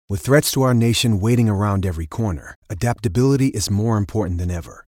With threats to our nation waiting around every corner, adaptability is more important than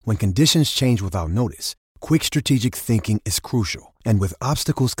ever. When conditions change without notice, quick strategic thinking is crucial. And with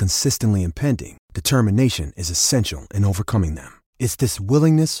obstacles consistently impending, determination is essential in overcoming them. It's this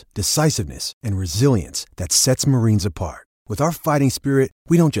willingness, decisiveness, and resilience that sets Marines apart. With our fighting spirit,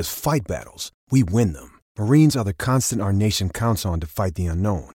 we don't just fight battles, we win them. Marines are the constant our nation counts on to fight the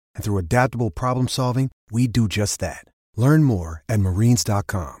unknown. And through adaptable problem solving, we do just that. Learn more at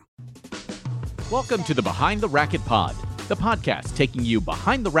marines.com. Welcome to the Behind the Racket Pod, the podcast taking you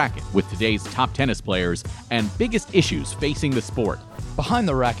behind the racket with today's top tennis players and biggest issues facing the sport. Behind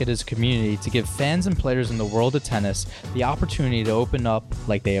the Racket is a community to give fans and players in the world of tennis the opportunity to open up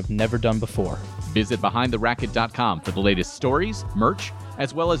like they have never done before. Visit BehindTheRacket.com for the latest stories, merch,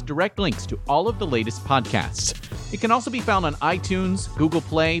 as well as direct links to all of the latest podcasts. It can also be found on iTunes, Google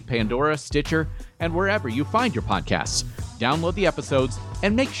Play, Pandora, Stitcher, and wherever you find your podcasts. Download the episodes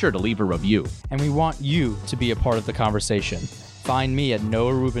and make sure to leave a review. And we want you to be a part of the conversation. Find me at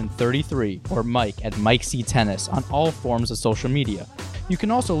Noah Rubin 33 or Mike at Mike C Tennis on all forms of social media. You can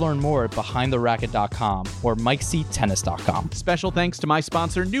also learn more at BehindTheRacket.com or MikeCTennis.com. Special thanks to my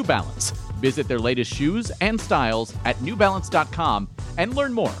sponsor, New Balance. Visit their latest shoes and styles at NewBalance.com and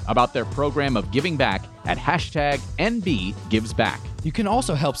learn more about their program of giving back at #NBGivesBack. You can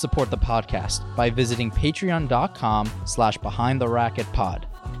also help support the podcast by visiting patreon.com/BehindTheRacketPod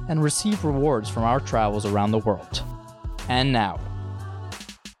and receive rewards from our travels around the world. And now,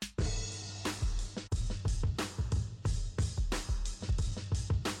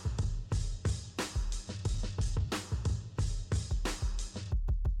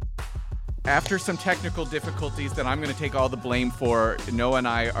 after some technical difficulties that I'm going to take all the blame for, Noah and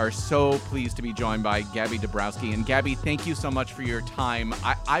I are so pleased to be joined by Gabby Dabrowski. And Gabby, thank you so much for your time.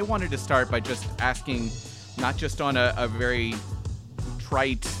 I wanted to start by just asking, not just on a very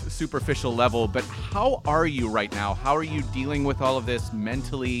trite, superficial level, but how are you right now? How are you dealing with all of this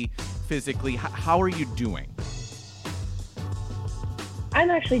mentally, physically? How are you doing? I'm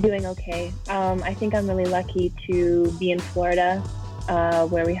actually doing okay. I think I'm really lucky to be in Florida,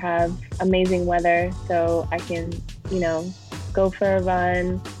 where we have amazing weather, so I can, go for a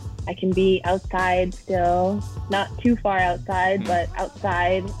run. I can be outside still, not too far outside, but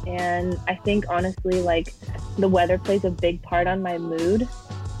outside. And I think honestly, the weather plays a big part on my mood.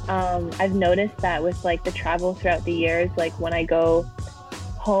 I've noticed that with the travel throughout the years, when I go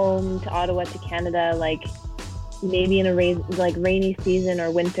home to Ottawa to Canada, maybe in a rainy season or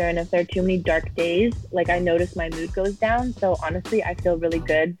winter, and if there are too many dark days, I notice my mood goes down. So honestly, I feel really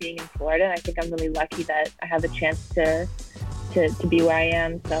good being in Florida. And I think I'm really lucky that I have a chance to be where I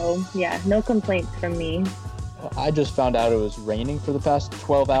am. So yeah, no complaints from me. I just found out it was raining for the past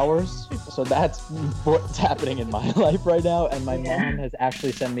 12 hours. So that's what's happening in my life right now. And my mom has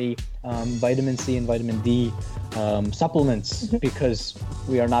actually sent me vitamin C and vitamin D supplements because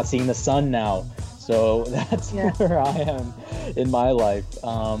we are not seeing the sun now. So that's where I am in my life.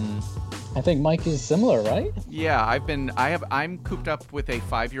 I think Mike is similar, right? Yeah, I'm cooped up with a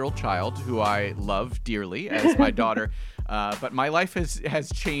 5-year-old child who I love dearly as my daughter. But my life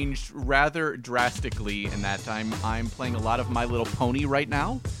has changed rather drastically in that time. I'm playing a lot of My Little Pony right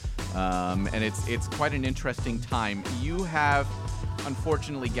now, and it's quite an interesting time. You have,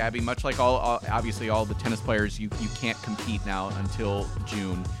 unfortunately, Gabby, much like obviously all the tennis players, you can't compete now until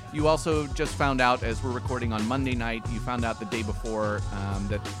June. You also just found out, as we're recording on Monday night, you found out the day before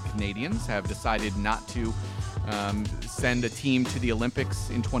that the Canadians have decided not to send a team to the Olympics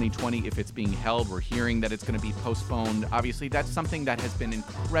in 2020 if it's being held. We're hearing that it's going to be postponed. Obviously, that's something that has been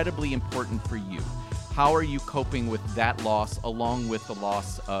incredibly important for you. How are you coping with that loss along with the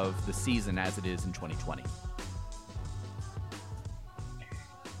loss of the season as it is in 2020?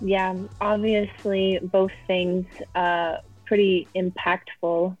 Yeah, obviously both things pretty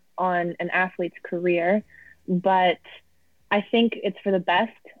impactful on an athlete's career, but I think it's for the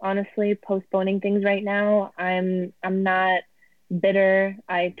best, honestly, postponing things right now. I'm not bitter.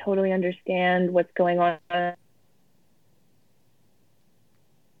 I totally understand what's going on.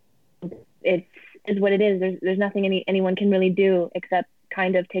 It is what it is. There's nothing anyone can really do except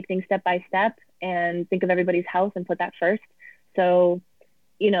kind of take things step by step and think of everybody's health and put that first. So,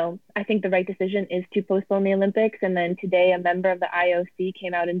 I think the right decision is to postpone the Olympics. And then today, a member of the IOC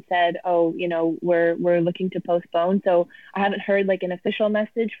came out and said, we're looking to postpone. So I haven't heard an official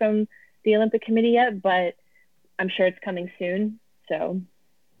message from the Olympic Committee yet, but I'm sure it's coming soon. So.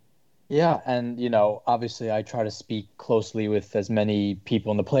 Yeah. And, obviously I try to speak closely with as many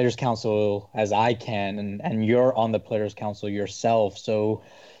people in the Players Council as I can. And you're on the Players Council yourself. So,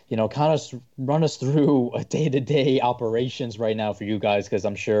 kind of run us through a day-to-day operations right now for you guys, because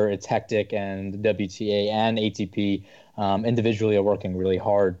I'm sure it's hectic and the WTA and ATP individually are working really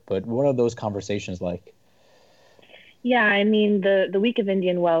hard. But what are those conversations like? Yeah, I mean, the week of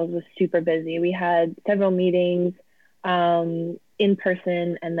Indian Wells was super busy. We had several meetings in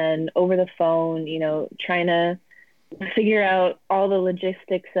person and then over the phone, trying to figure out all the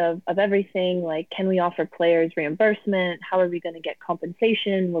logistics of everything. Like, can we offer players reimbursement? How are we going to get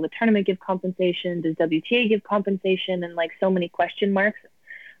compensation? Will the tournament give compensation? Does WTA give compensation? And like so many question marks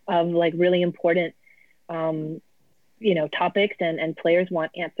of like really important, topics and players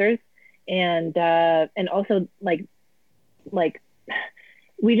want answers. And also like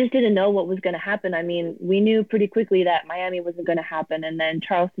we just didn't know what was going to happen. I mean, we knew pretty quickly that Miami wasn't going to happen and then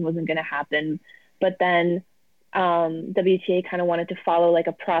Charleston wasn't going to happen. But then WTA kind of wanted to follow like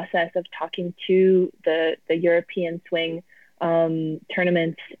a process of talking to the European swing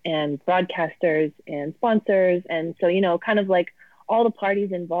tournaments and broadcasters and sponsors. And so, kind of like all the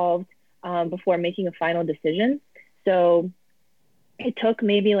parties involved before making a final decision. So it took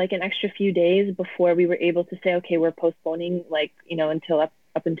maybe like an extra few days before we were able to say, okay, we're postponing until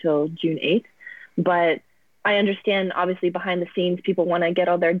up until June 8th. But I understand, obviously, behind the scenes, people want to get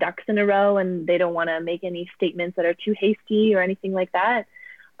all their ducks in a row and they don't want to make any statements that are too hasty or anything like that.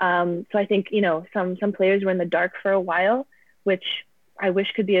 So I think, some players were in the dark for a while, which I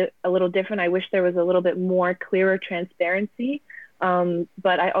wish could be a little different. I wish there was a little bit more clearer transparency.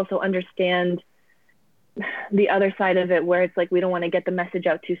 But I also understand the other side of it, where it's like, we don't want to get the message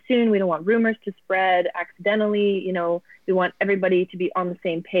out too soon. We don't want rumors to spread accidentally. We want everybody to be on the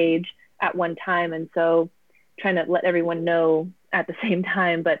same page at one time. And so trying to let everyone know at the same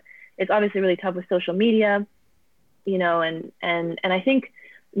time, but it's obviously really tough with social media, and I think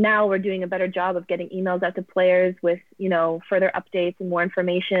now we're doing a better job of getting emails out to players with, further updates and more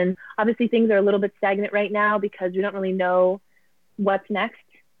information. Obviously things are a little bit stagnant right now because we don't really know what's next.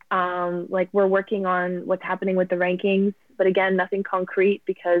 We're working on what's happening with the rankings, but again, nothing concrete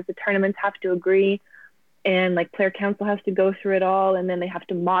because the tournaments have to agree and like player council has to go through it all. And then they have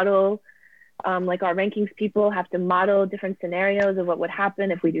to model, our rankings people have to model different scenarios of what would happen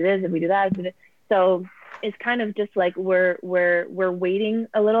if we do this, if we do that. So it's kind of just like we're waiting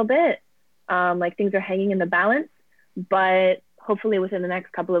a little bit. Things are hanging in the balance, but hopefully within the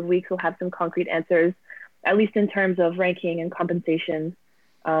next couple of weeks, we'll have some concrete answers, at least in terms of ranking and compensation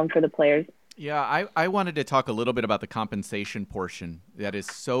for the players. Yeah, I wanted to talk a little bit about the compensation portion that is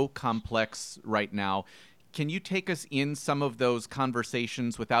so complex right now. Can you take us in some of those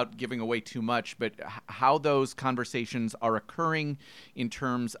conversations without giving away too much, but how those conversations are occurring in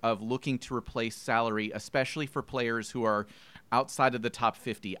terms of looking to replace salary, especially for players who are outside of the top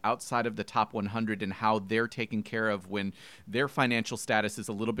 50, outside of the top 100, and how they're taken care of when their financial status is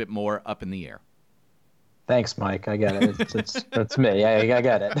a little bit more up in the air? Thanks, Mike. I get it. It's me. I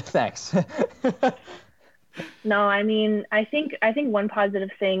get it. Thanks. No, I mean, I think one positive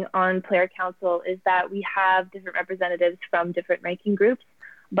thing on Player Council is that we have different representatives from different ranking groups,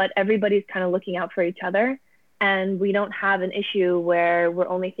 but everybody's kind of looking out for each other. And we don't have an issue where we're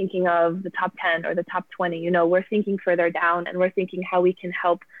only thinking of the top 10 or the top 20. We're thinking further down and we're thinking how we can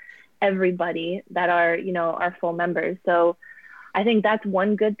help everybody that are, our full members. So I think that's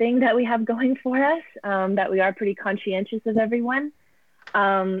one good thing that we have going for us, that we are pretty conscientious of everyone.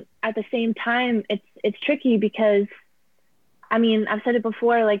 At the same time, it's tricky because, I mean, I've said it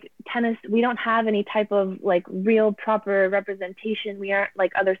before, like tennis, we don't have any type of like real proper representation. We aren't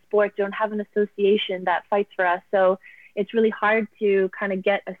like other sports, we don't have an association that fights for us. So it's really hard to kind of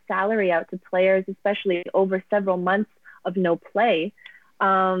get a salary out to players, especially over several months of no play.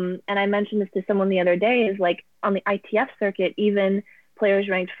 And I mentioned this to someone the other day, is like on the ITF circuit, even players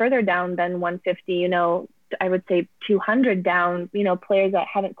ranked further down than 150, I would say 200 down, players that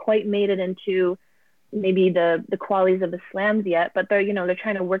haven't quite made it into maybe the qualities of the slams yet, but they're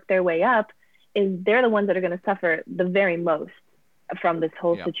trying to work their way up, they're the ones that are going to suffer the very most from this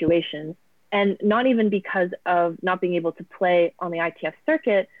whole situation. And not even because of not being able to play on the ITF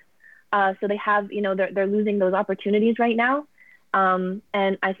circuit. So they have, they're losing those opportunities right now. And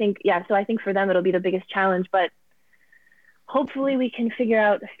I think, so I think for them, it'll be the biggest challenge, but hopefully we can figure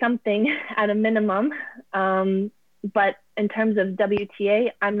out something at a minimum. But in terms of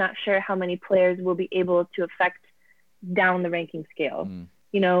WTA, I'm not sure how many players will be able to affect down the ranking scale.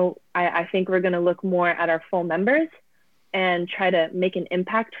 I think we're going to look more at our full members and try to make an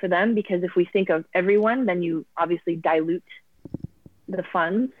impact for them, because if we think of everyone, then you obviously dilute the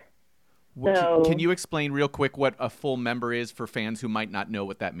funds. Can you explain real quick what a full member is for fans who might not know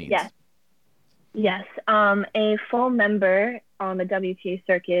what that means? Yes. Yes. A full member on the WTA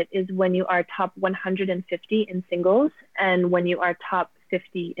circuit is when you are top 150 in singles and when you are top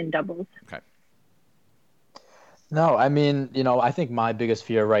 50 in doubles. Okay. No, I mean, I think my biggest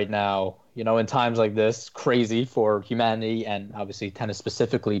fear right now, in times like this, crazy for humanity and obviously tennis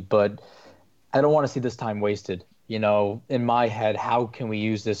specifically, but I don't want to see this time wasted. In my head, how can we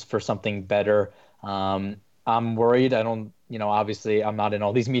use this for something better? I'm worried. I don't, obviously I'm not in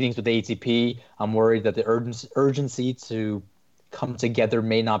all these meetings with the ATP. I'm worried that the urgency to come together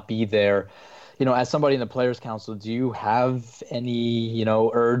may not be there. As somebody in the Players Council, do you have any,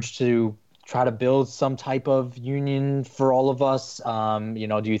 urge to try to build some type of union for all of us? Do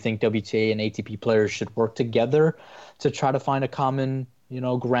you think WTA and ATP players should work together to try to find a common,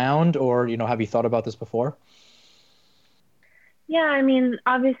 ground? Or, have you thought about this before? Yeah, I mean,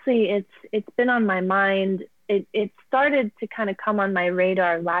 obviously it's been on my mind. It started to kind of come on my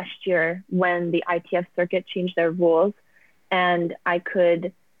radar last year when the ITF circuit changed their rules, and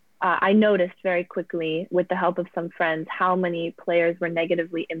I noticed very quickly with the help of some friends how many players were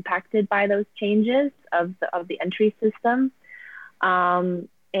negatively impacted by those changes of the entry system.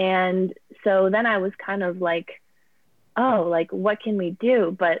 And so then I was kind of like, oh, like what can we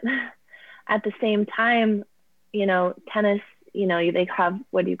do? But at the same time, tennis, they have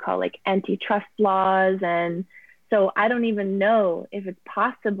what do you call like antitrust laws. And so I don't even know if it's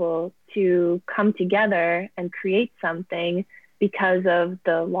possible to come together and create something because of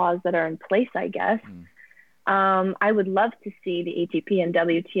the laws that are in place, I guess. I would love to see the ATP and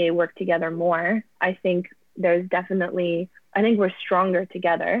WTA work together more. I think we're stronger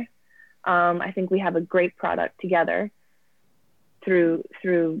together. I think we have a great product together through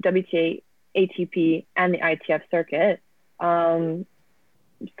WTA, ATP, and the ITF circuit.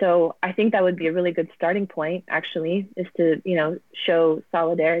 So I think that would be a really good starting point, actually, is to, show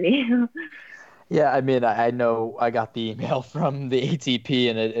solidarity. Yeah, I mean, I know I got the email from the ATP,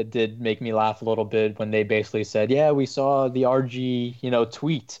 and it did make me laugh a little bit when they basically said, yeah, we saw the RG,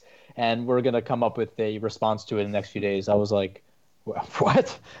 tweet, and we're going to come up with a response to it in the next few days. I was like,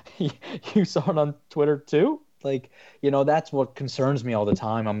 what? You saw it on Twitter too? Like, that's what concerns me all the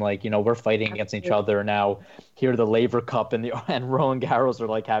time. I'm like, we're fighting against each other now. Here, the Laver Cup and Roland Garros are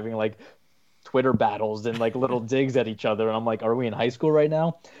like having like Twitter battles and like little digs at each other. And I'm like, are we in high school right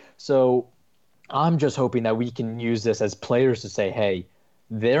now? So I'm just hoping that we can use this as players to say, hey,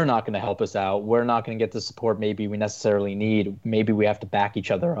 they're not going to help us out. We're not going to get the support maybe we necessarily need. Maybe we have to back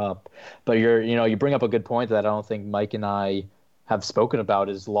each other up. But you bring up a good point that I don't think Mike and I have spoken about,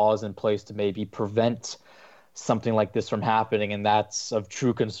 is laws in place to maybe prevent something like this from happening. And that's of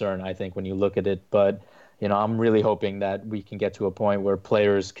true concern, I think, when you look at it. But, I'm really hoping that we can get to a point where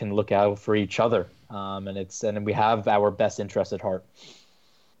players can look out for each other. And we have our best interest at heart.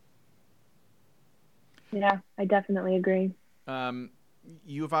 Yeah, I definitely agree.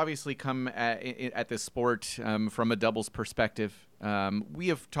 You've obviously come at this sport from a doubles perspective. We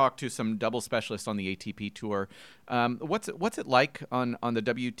have talked to some double specialists on the ATP tour. What's it like on the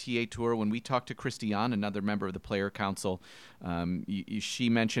WTA tour? When we talked to Christiane, another member of the Player Council, she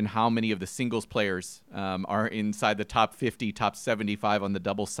mentioned how many of the singles players are inside the top 50, top 75 on the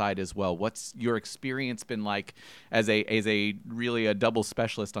double side as well. What's your experience been like as a really a double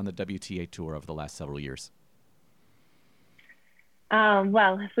specialist on the WTA tour over the last several years?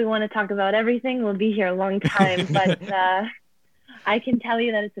 Well, if we want to talk about everything, we'll be here a long time, but I can tell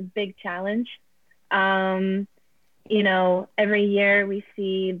you that it's a big challenge. Every year we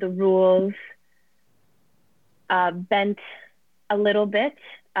see the rules bent a little bit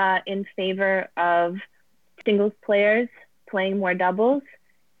in favor of singles players playing more doubles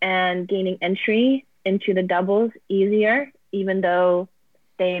and gaining entry into the doubles easier, even though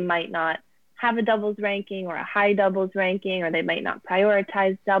they might not have a doubles ranking or a high doubles ranking, or they might not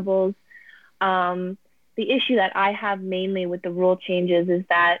prioritize doubles. The issue that I have mainly with the rule changes is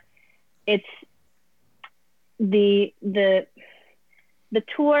that it's the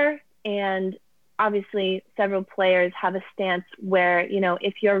tour, and obviously several players have a stance where,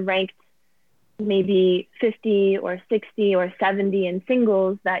 if you're ranked maybe 50 or 60 or 70 in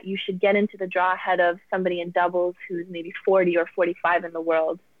singles, that you should get into the draw ahead of somebody in doubles who's maybe 40 or 45 in the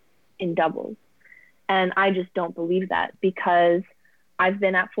world in doubles. And I just don't believe that, because I've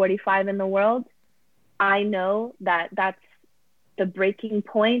been at 45 in the world. I know that that's the breaking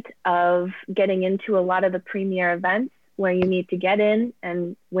point of getting into a lot of the premier events, where you need to get in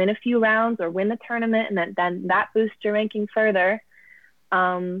and win a few rounds or win the tournament, and then that boosts your ranking further.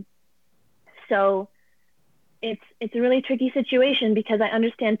 So it's a really tricky situation, because I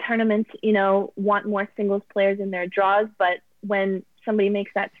understand tournaments, want more singles players in their draws, but when somebody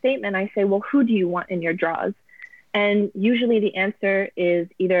makes that statement, I say, well, who do you want in your draws? And usually the answer is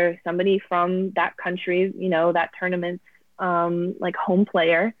either somebody from that country, that tournament's like home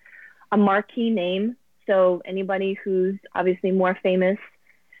player, a marquee name, so anybody who's obviously more famous.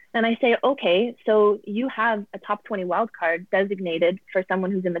 And I say, okay, so you have a top 20 wildcard designated for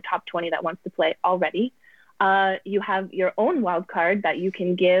someone who's in the top 20 that wants to play already. You have your own wildcard that you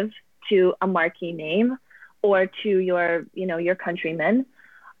can give to a marquee name or to your countrymen.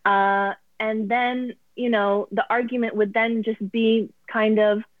 And then, the argument would then just be kind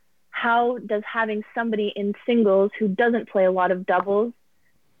of, how does having somebody in singles who doesn't play a lot of doubles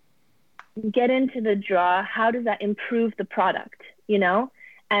get into the draw? How does that improve the product,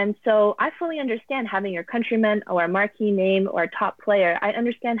 And so I fully understand having your countryman or a marquee name or a top player. I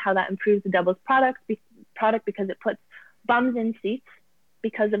understand how that improves the doubles product because it puts bums in seats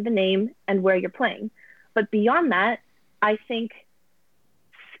because of the name and where you're playing. But beyond that, I think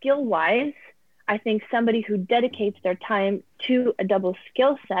skill-wise, I think somebody who dedicates their time to a double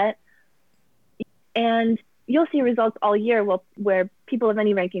skill set, and you'll see results all year where people of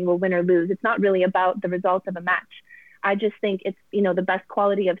any ranking will win or lose. It's not really about the results of a match. I just think it's, the best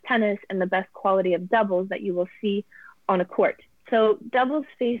quality of tennis and the best quality of doubles that you will see on a court. So doubles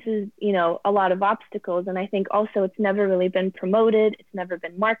faces, a lot of obstacles. And I think also it's never really been promoted. It's never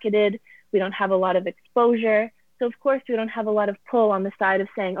been marketed. We don't have a lot of exposure. So of course we don't have a lot of pull on the side of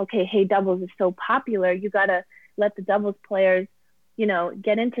saying, okay, hey, doubles is so popular. You got to let the doubles players,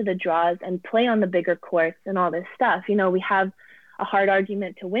 get into the draws and play on the bigger courts and all this stuff. We have a hard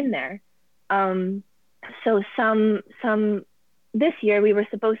argument to win there. So this year we were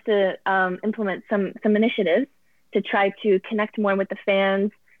supposed to implement some initiatives to try to connect more with the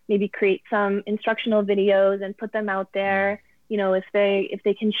fans, maybe create some instructional videos and put them out there. If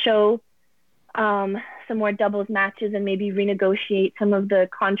they can show some more doubles matches and maybe renegotiate some of the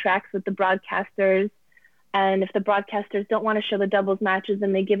contracts with the broadcasters. And if the broadcasters don't want to show the doubles matches,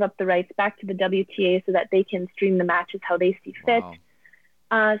 then they give up the rights back to the WTA so that they can stream the matches how they see fit.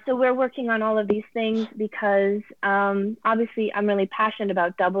 Wow. So we're working on all of these things because obviously I'm really passionate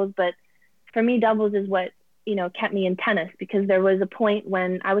about doubles, but for me, doubles is what, kept me in tennis, because there was a point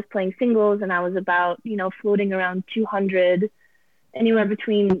when I was playing singles and I was about, floating around 200, anywhere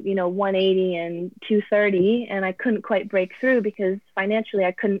between, 180 and 230. And I couldn't quite break through because financially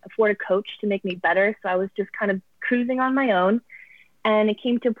I couldn't afford a coach to make me better. So I was just kind of cruising on my own. And it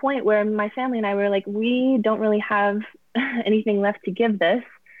came to a point where my family and I were like, we don't really have anything left to give this.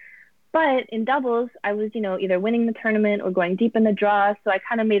 But in doubles, I was, either winning the tournament or going deep in the draw. So I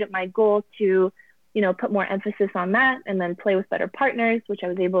kind of made it my goal to, put more emphasis on that and then play with better partners, which I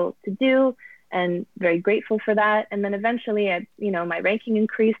was able to do, and very grateful for that. And then eventually, my ranking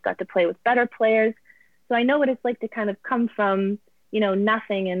increased, got to play with better players. So I know what it's like to kind of come from,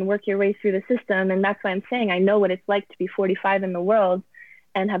 nothing and work your way through the system. And that's why I'm saying I know what it's like to be 45 in the world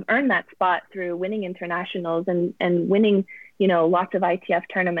and have earned that spot through winning internationals and winning, lots of ITF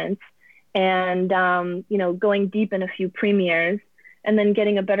tournaments and, going deep in a few premiers and then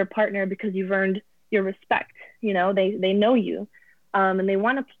getting a better partner because you've earned your respect. They know you and they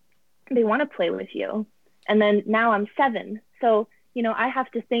want to play with you. And then now I'm 7. So, I have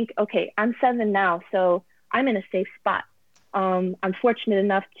to think, okay, I'm 7 now, so I'm in a safe spot. I'm fortunate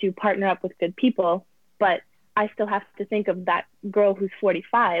enough to partner up with good people, but I still have to think of that girl who's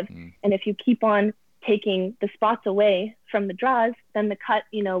 45. And if you keep on taking the spots away from the draws, then the cut,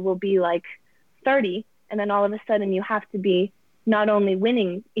 will be like 30. And then all of a sudden you have to be not only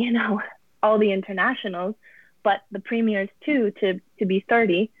winning, all the internationals, but the premiers too, to be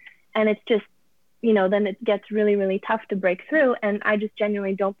 30. And it's just, then it gets really, really tough to break through. And I just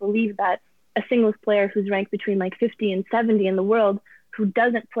genuinely don't believe that a singles player who's ranked between like 50 and 70 in the world who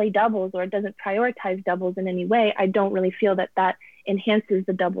doesn't play doubles or doesn't prioritize doubles in any way, I don't really feel that enhances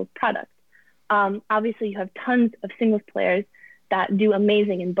the doubles product. Obviously, you have tons of singles players that do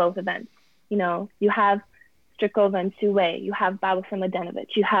amazing in both events. You have Strikova and Sue Wei, you have Babos and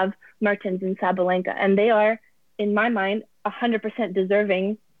Mladenovic, you have Mertens and Sabalenka, and they are, in my mind, 100%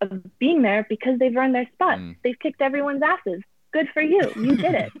 deserving of being there because they've earned their spot. They've kicked everyone's asses. Good for you. You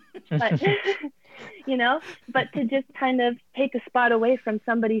did it. But, but to just kind of take a spot away from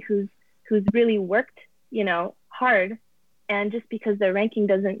somebody who's really worked, hard, and just because their ranking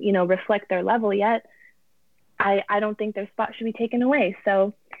doesn't, reflect their level yet, I don't think their spot should be taken away.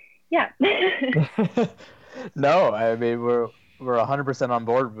 So, yeah. No, I mean, we're we're 100% on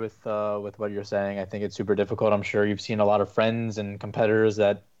board with what you're saying. I think it's super difficult. I'm sure you've seen a lot of friends and competitors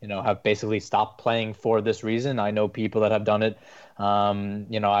that, have basically stopped playing for this reason. I know people that have done it.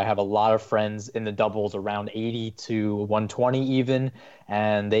 I have a lot of friends in the doubles around 80 to 120 even,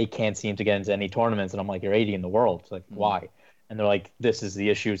 and they can't seem to get into any tournaments. And I'm like, you're 80 in the world. It's like, why? And they're like, this is the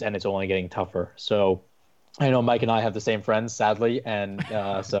issues, and it's only getting tougher. So I know Mike and I have the same friends, sadly, and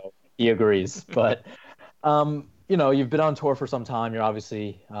so he agrees. But you've been on tour for some time. You're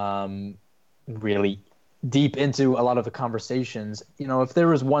obviously really deep into a lot of the conversations. If there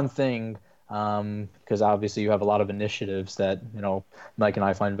was one thing, because obviously you have a lot of initiatives that, Mike and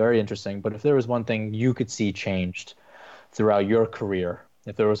I find very interesting, but if there was one thing you could see changed throughout your career,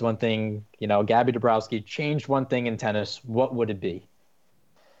 if there was one thing, Gabby Dabrowski changed one thing in tennis, what would it be?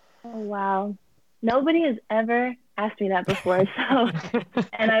 Oh, wow. Nobody has ever asked me that before, so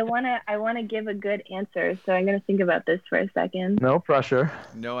and I wanna give a good answer, so I'm gonna think about this for a second. No pressure.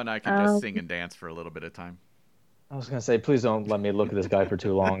 Noah and I can just sing and dance for a little bit of time. I was gonna say, please don't let me look at this guy for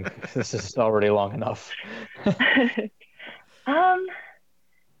too long. This is already long enough. I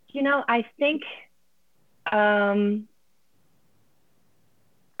think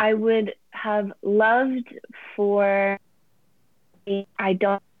I would have loved for, I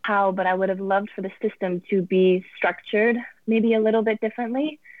don't know how, but I would have loved for the system to be structured maybe a little bit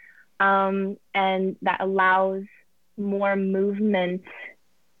differently, and that allows more movement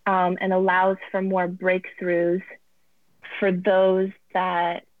and allows for more breakthroughs for those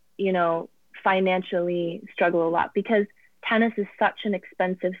that, financially struggle a lot, because tennis is such an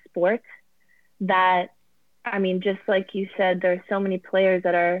expensive sport that, just like you said, there are so many players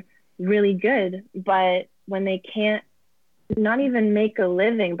that are really good, but when they can't not even make a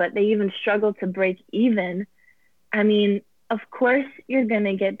living, but they even struggle to break even, of course you're going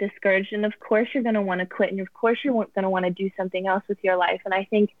to get discouraged, and of course you're going to want to quit, and of course you're going to want to do something else with your life. And I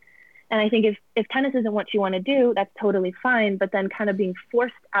think if tennis isn't what you want to do, that's totally fine, but then kind of being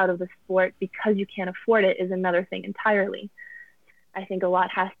forced out of the sport because you can't afford it is another thing entirely. I think a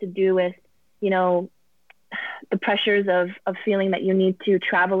lot has to do with, the pressures of feeling that you need to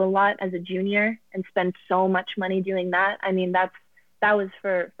travel a lot as a junior and spend so much money doing that. That was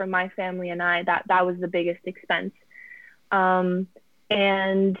for my family and I, that was the biggest expense. And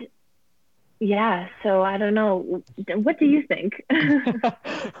yeah, so I don't know. What do you think?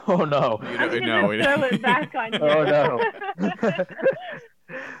 Oh no! Throw it back on you. Oh no!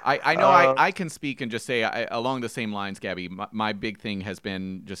 I know I can speak and just say along the same lines, Gabby. My big thing has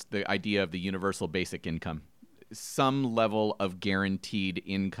been just the idea of the universal basic income, some level of guaranteed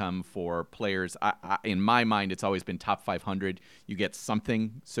income for players. In my mind, it's always been top 500. You get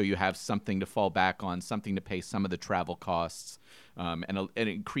something, so you have something to fall back on, something to pay some of the travel costs, and it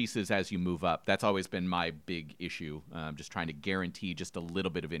increases as you move up. That's always been my big issue, just trying to guarantee just a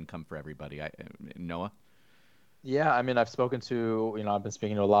little bit of income for everybody. Noah? Yeah, I've spoken to, I've been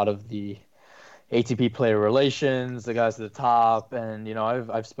speaking to a lot of the ATP player relations, the guys at the top, and,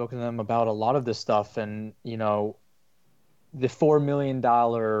 I've spoken to them about a lot of this stuff. And, the $4 million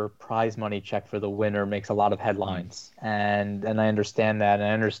prize money check for the winner makes a lot of headlines. And I understand that. And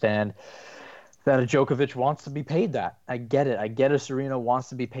I understand that a Djokovic wants to be paid that. I get it. I get a Serena wants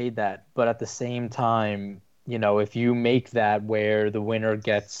to be paid that. But at the same time, if you make that where the winner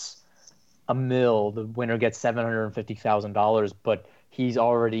gets $1 million, the winner gets $750,000, but he's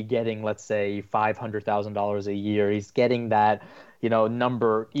already getting, let's say, $500,000 a year. He's getting that,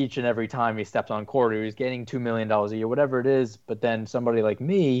 number each and every time he steps on court. Or he's getting $2 million a year, whatever it is. But then somebody like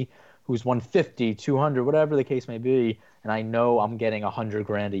me, who's 150, 200, whatever the case may be, and I know I'm getting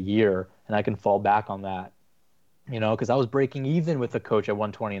 $100,000 a year, and I can fall back on that, because I was breaking even with a coach at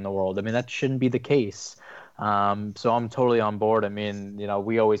 120 in the world. That shouldn't be the case. So I'm totally on board.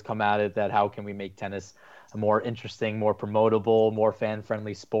 We always come at it that how can we make tennis a more interesting, more promotable, more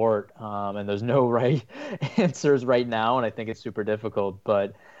fan-friendly sport. And there's no right answers right now, and I think it's super difficult.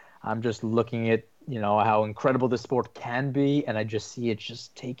 But I'm just looking at, how incredible this sport can be, and I just see it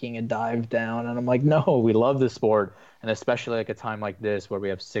just taking a dive down. And I'm like, no, we love this sport, and especially like a time like this where we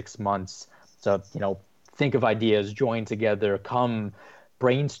have 6 months to, think of ideas, join together, come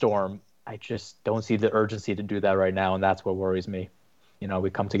brainstorm. I just don't see the urgency to do that right now, and that's what worries me. We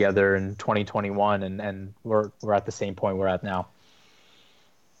come together in 2021, and we're at the same point we're at now.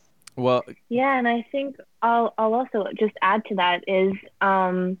 Well, yeah, and I think I'll also just add to that is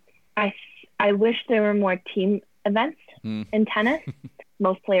I wish there were more team events in tennis.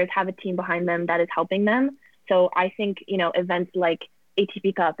 Most players have a team behind them that is helping them. So I think events like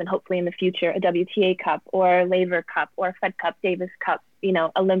ATP Cup and hopefully in the future a WTA Cup or Laver Cup or Fed Cup, Davis Cup,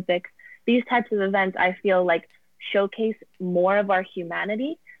 Olympics. These types of events, I feel like showcase more of our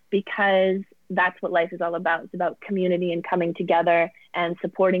humanity, because that's what life is all about. It's about community and coming together and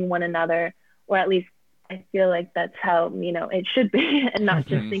supporting one another, or at least I feel like that's how, it should be, and not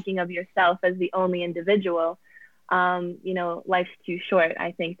just thinking of yourself as the only individual. Life's too short,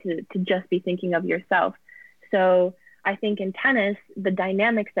 I think, to just be thinking of yourself. So I think in tennis, the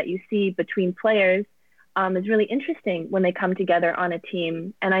dynamics that you see between players is really interesting when they come together on a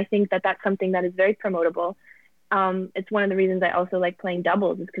team. And I think that that's something that is very promotable. It's one of the reasons I also like playing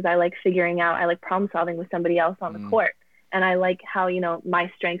doubles, is because I like I like problem solving with somebody else on the court. And I like how, my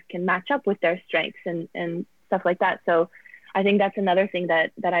strengths can match up with their strengths and stuff like that. So I think that's another thing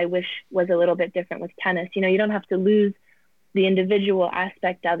that I wish was a little bit different with tennis. You don't have to lose the individual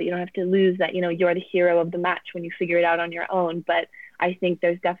aspect of it. You don't have to lose that, you're the hero of the match when you figure it out on your own. But I think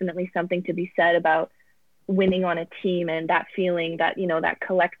there's definitely something to be said about winning on a team and that feeling that, that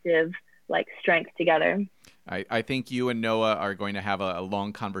collective like strength together. I think you and Noah are going to have a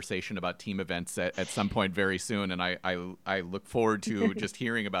long conversation about team events at some point very soon, and I look forward to just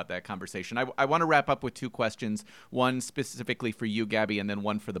hearing about that conversation. I want to wrap up with two questions, one specifically for you, Gabby, and then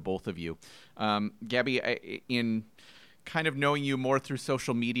one for the both of you. Gabby, in kind of knowing you more through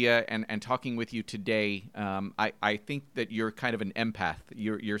social media and talking with you today, I think that you're kind of an empath.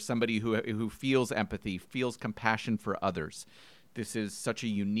 You're somebody who feels empathy, feels compassion for others. This is such a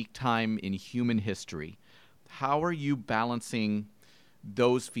unique time in human history. How are you balancing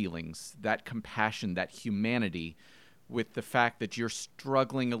those feelings, that compassion, that humanity, with the fact that you're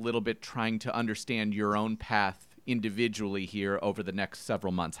struggling a little bit trying to understand your own path individually here over the next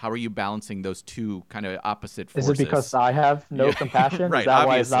several months? How are you balancing those two kind of opposite forces? Is it because I have no compassion? Right, is that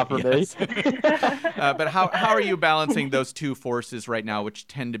why it's not for yes. me? But how are you balancing those two forces right now, which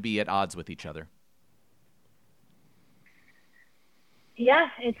tend to be at odds with each other? Yeah,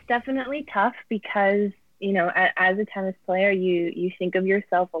 it's definitely tough because, as a tennis player, you think of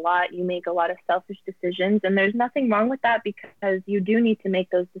yourself a lot. You make a lot of selfish decisions, and there's nothing wrong with that because you do need to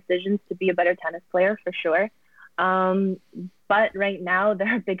make those decisions to be a better tennis player for sure. But right now there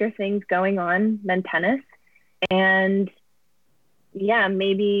are bigger things going on than tennis. And yeah,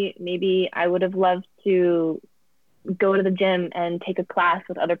 maybe I would have loved to go to the gym and take a class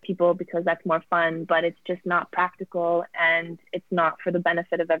with other people because that's more fun, but it's just not practical and it's not for the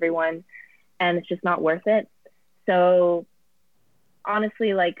benefit of everyone, and it's just not worth it. So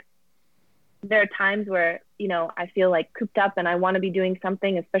honestly, like, there are times where, I feel like cooped up and I want to be doing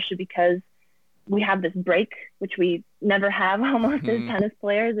something, especially because we have this break, which we never have almost as tennis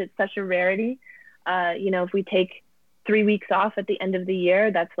players. It's such a rarity. If we take 3 weeks off at the end of the year,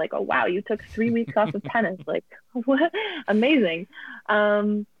 that's like, oh, wow, you took 3 weeks off of tennis. Like, what? Amazing.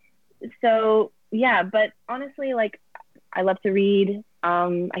 So yeah, but honestly, like, I love to read.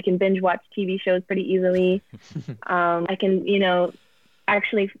 I can binge watch TV shows pretty easily. I can,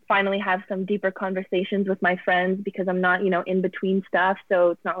 actually finally have some deeper conversations with my friends because I'm not, in between stuff. So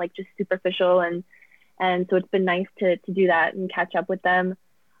it's not like just superficial. And so it's been nice to do that and catch up with them.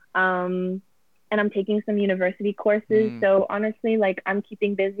 And I'm taking some university courses. So honestly, like, I'm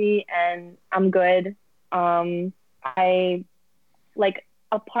keeping busy and I'm good. I like,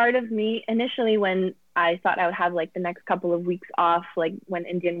 a part of me initially, when I thought I would have like the next couple of weeks off, like when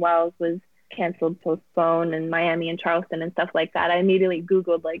Indian Wells was canceled, postponed, and Miami and Charleston and stuff like that, I immediately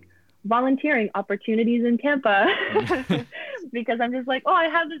Googled like volunteering opportunities in Tampa because I'm just like, oh, I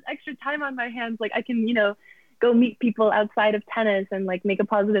have this extra time on my hands. Like, I can, go meet people outside of tennis and like make a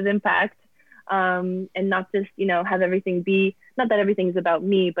positive impact. And not just, have everything be, not that everything's about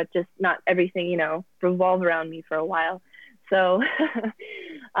me, but just not everything, revolve around me for a while. So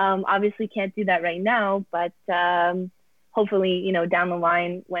obviously can't do that right now, but hopefully, down the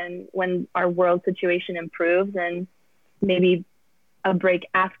line when our world situation improves and maybe a break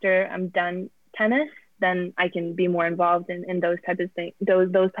after I'm done tennis, then I can be more involved in those types of things,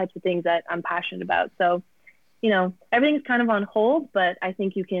 those types of things that I'm passionate about. So, everything's kind of on hold, but I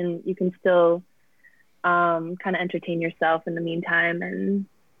think you can still kind of entertain yourself in the meantime and,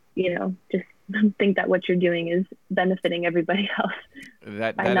 just think that what you're doing is benefiting everybody else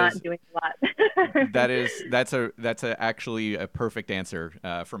by not doing a lot. that's actually a perfect answer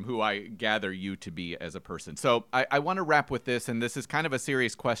from who I gather you to be as a person. So I want to wrap with this, and this is kind of a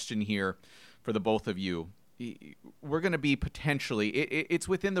serious question here for the both of you. We're going to be potentially, it's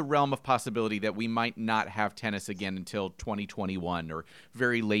within the realm of possibility that we might not have tennis again until 2021 or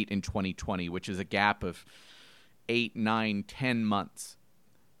very late in 2020, which is a gap of 8, 9, 10 months.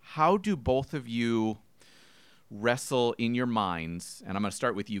 How do both of you wrestle in your minds, and I'm going to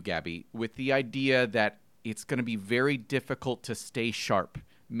start with you, Gabby, with the idea that it's going to be very difficult to stay sharp,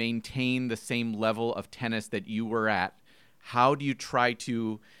 maintain the same level of tennis that you were at, how do you try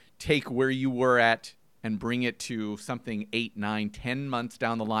to take where you were at and bring it to something 8, 9, 10 months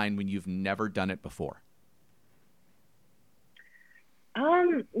down the line when you've never done it before?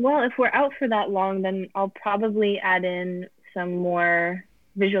 Well, if we're out for that long, then I'll probably add in some more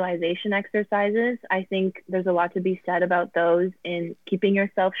visualization exercises. I think there's a lot to be said about those in keeping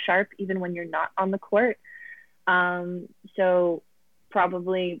yourself sharp even when you're not on the court. So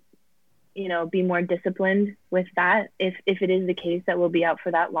probably, be more disciplined with that if it is the case that we'll be out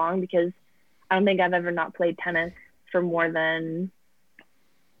for that long, because I don't think I've ever not played tennis for more than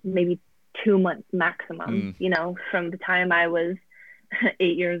maybe 2 months maximum, from the time I was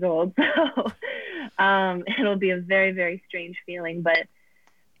 8 years old. So it'll be a very, very strange feeling. But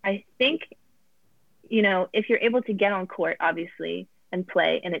I think, if you're able to get on court, obviously, and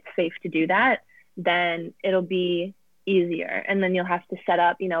play, and it's safe to do that, then it'll be easier. And then you'll have to set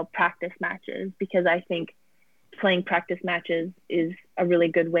up, practice matches, because I think playing practice matches is a really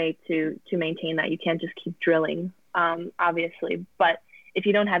good way to maintain that. You can't just keep drilling, obviously. But if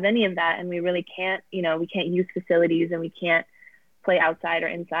you don't have any of that, and we really can't, we can't use facilities, and we can't play outside or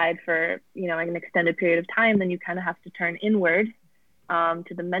inside for, an extended period of time, then you kind of have to turn inward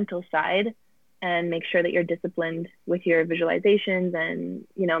to the mental side and make sure that you're disciplined with your visualizations and,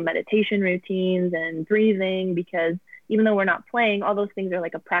 meditation routines and breathing, because even though we're not playing, all those things are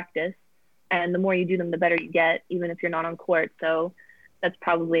like a practice. And the more you do them, the better you get, even if you're not on court. So that's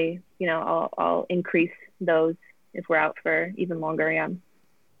probably, I'll increase those if we're out for even longer. Yeah.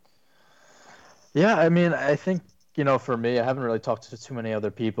 Yeah, I mean, I think, for me, I haven't really talked to too many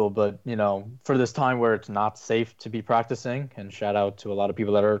other people, but, for this time where it's not safe to be practicing, and shout out to a lot of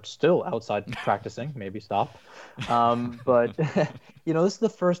people that are still outside practicing, maybe stop. But, this is the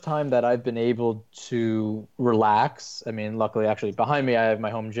first time that I've been able to relax. I mean, luckily, actually, behind me, I have my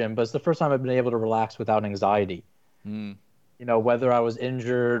home gym, but it's the first time I've been able to relax without anxiety. Whether I was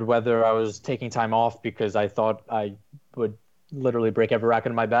injured, whether I was taking time off because I thought I would literally break every racket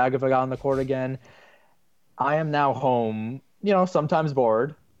in my bag if I got on the court again. I am now home, sometimes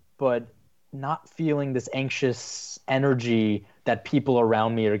bored, but not feeling this anxious energy that people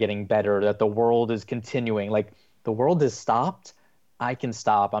around me are getting better, that the world is continuing. Like, the world has stopped. I can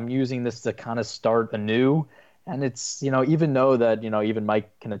stop. I'm using this to kind of start anew. And it's, even though that, even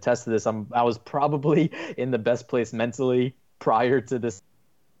Mike can attest to this, I was probably in the best place mentally prior to this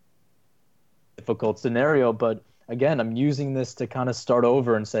difficult scenario. But again, I'm using this to kind of start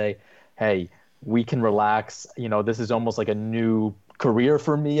over and say, hey, we can relax. This is almost like a new career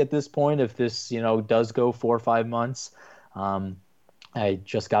for me at this point. If this, does go 4 or 5 months, I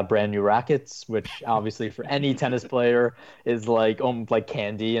just got brand new rackets, which obviously for any tennis player is like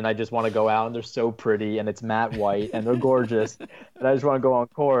candy. And I just want to go out, and they're so pretty, and it's matte white, and they're gorgeous. And I just want to go on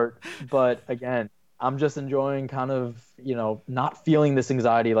court. But again, I'm just enjoying kind of, not feeling this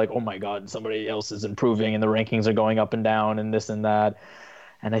anxiety like, oh my God, somebody else is improving and the rankings are going up and down and this and that.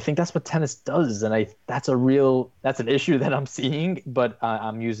 And I think that's what tennis does. And that's an issue that I'm seeing, but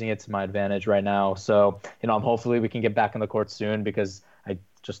I'm using it to my advantage right now. So, hopefully we can get back on the court soon, because I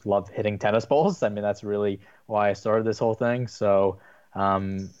just love hitting tennis balls. I mean, that's really why I started this whole thing. So,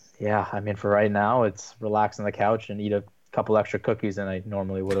 yeah, I mean, for right now, it's relax on the couch and eat a couple extra cookies than I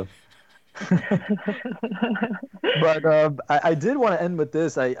normally would have. But I did want to end with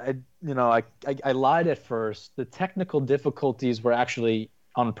this. I lied at first. The technical difficulties were actually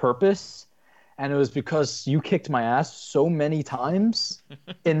on purpose, and it was because you kicked my ass so many times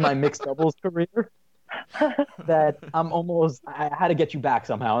in my mixed doubles career that I had to get you back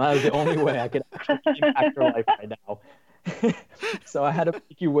somehow, and that was the only way I could actually impact your life right now. So I had to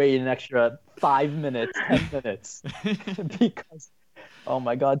make you wait an extra 5 minutes, 10 minutes, because, oh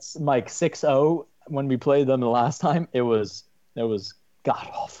my God, Mike, 6-0 when we played them the last time, it was god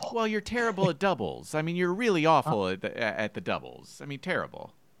awful. Well, you're terrible at doubles. I mean, you're really awful at the doubles. I mean,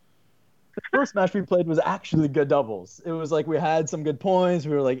 terrible. The first match we played was actually good doubles. It was like we had some good points.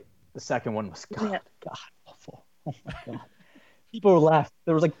 We were like, the second one was god awful. Oh my God. People were left.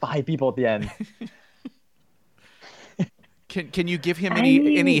 There was like 5 people at the end. Can you give him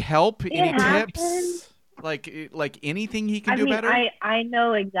any help? Any tips? Like anything he can do better? I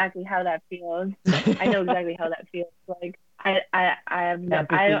know exactly how that feels. I know exactly how that feels. Like I don't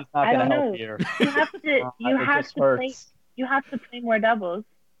know. You have to play more doubles.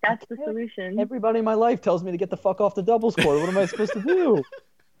 That's the solution. Everybody in my life tells me to get the fuck off the doubles court. What am I supposed to do?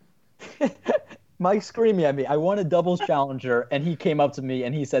 Mike screaming at me, I won a doubles challenger, and he came up to me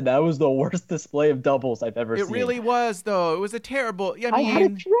and he said that was the worst display of doubles I've ever seen. It really was, though. It was a terrible. I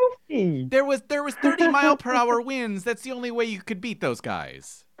had a trophy. There was 30-mile-per-hour winds. That's the only way you could beat those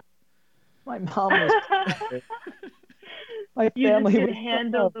guys. My mom was. My family you just would could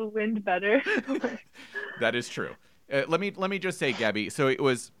handle the wind better. That is true. Let me just say, Gabby. So it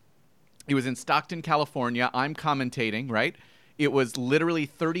was in Stockton, California. I'm commentating, right? It was literally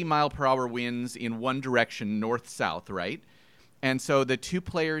 30-mile-per-hour winds in one direction, north-south, right? And so the two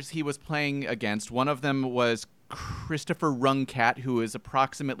players he was playing against, one of them was Christopher Runcat, who is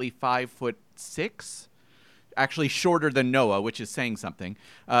approximately 5'6", actually shorter than Noah, which is saying something.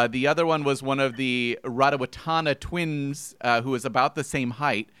 The other one was one of the Radawatana twins, who is about the same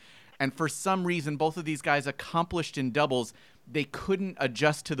height. And for some reason, both of these guys accomplished in doubles. They couldn't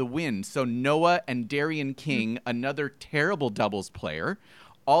adjust to the wind. So Noah and Darian King, another terrible doubles player,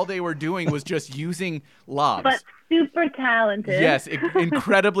 all they were doing was just using lobs. But super talented. Yes,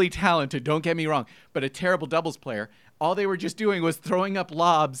 incredibly talented. Don't get me wrong. But a terrible doubles player. All they were just doing was throwing up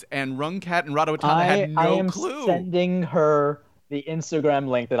lobs, and Runcat and Radawatana had no clue. I am sending her the Instagram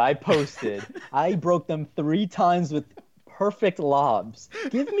link that I posted. I broke them 3 times with perfect lobs.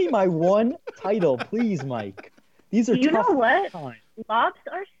 Give me my one title, please, Mike. These are You tough know what? times. Lobs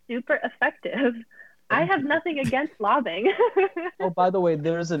are super effective. I have nothing against lobbing. Oh, by the way,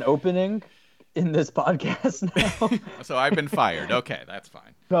 there's an opening in this podcast now. So I've been fired. Okay, that's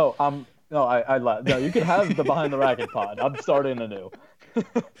fine. No, I lied. No, you can have the Behind the Racket pod. I'm starting anew.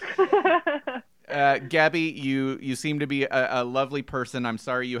 Gabby, you seem to be a lovely person. I'm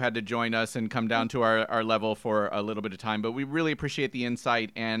sorry you had to join us and come down to our level for a little bit of time, but we really appreciate the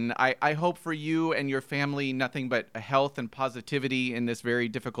insight, and I hope for you and your family nothing but health and positivity in this very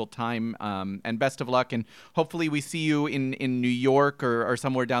difficult time, and best of luck, and hopefully we see you in New York or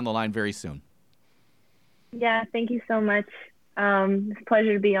somewhere down the line very soon. Yeah, thank you so much. It's a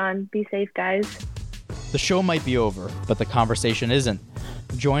pleasure to be on. Be safe, guys. The show might be over, but the conversation isn't.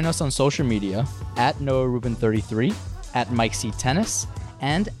 Join us on social media at NoahRubin33, at Mike C. Tennis,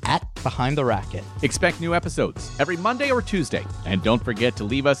 and at Behind the Racket. Expect new episodes every Monday or Tuesday, and don't forget to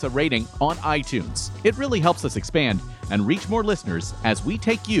leave us a rating on iTunes. It really helps us expand and reach more listeners as we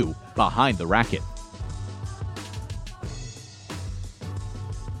take you behind the racket.